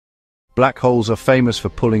Black holes are famous for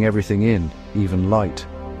pulling everything in, even light.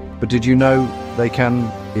 But did you know they can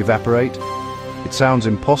evaporate? It sounds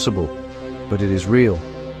impossible, but it is real,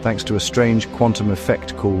 thanks to a strange quantum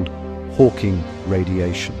effect called Hawking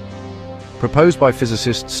radiation. Proposed by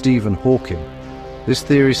physicist Stephen Hawking, this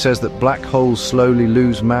theory says that black holes slowly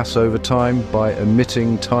lose mass over time by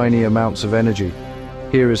emitting tiny amounts of energy.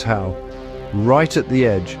 Here is how. Right at the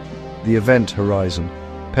edge, the event horizon,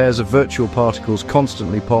 pairs of virtual particles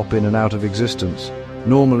constantly pop in and out of existence.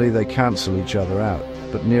 Normally they cancel each other out,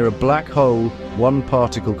 but near a black hole, one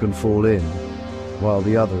particle can fall in, while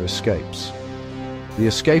the other escapes. The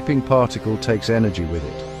escaping particle takes energy with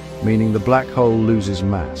it, meaning the black hole loses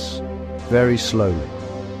mass, very slowly.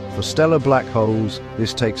 For stellar black holes,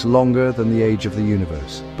 this takes longer than the age of the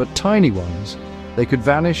universe, but tiny ones, they could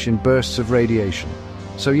vanish in bursts of radiation.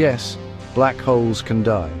 So yes, black holes can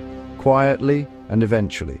die, quietly and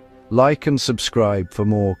eventually. Like and subscribe for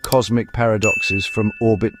more cosmic paradoxes from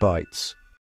Orbit Bytes.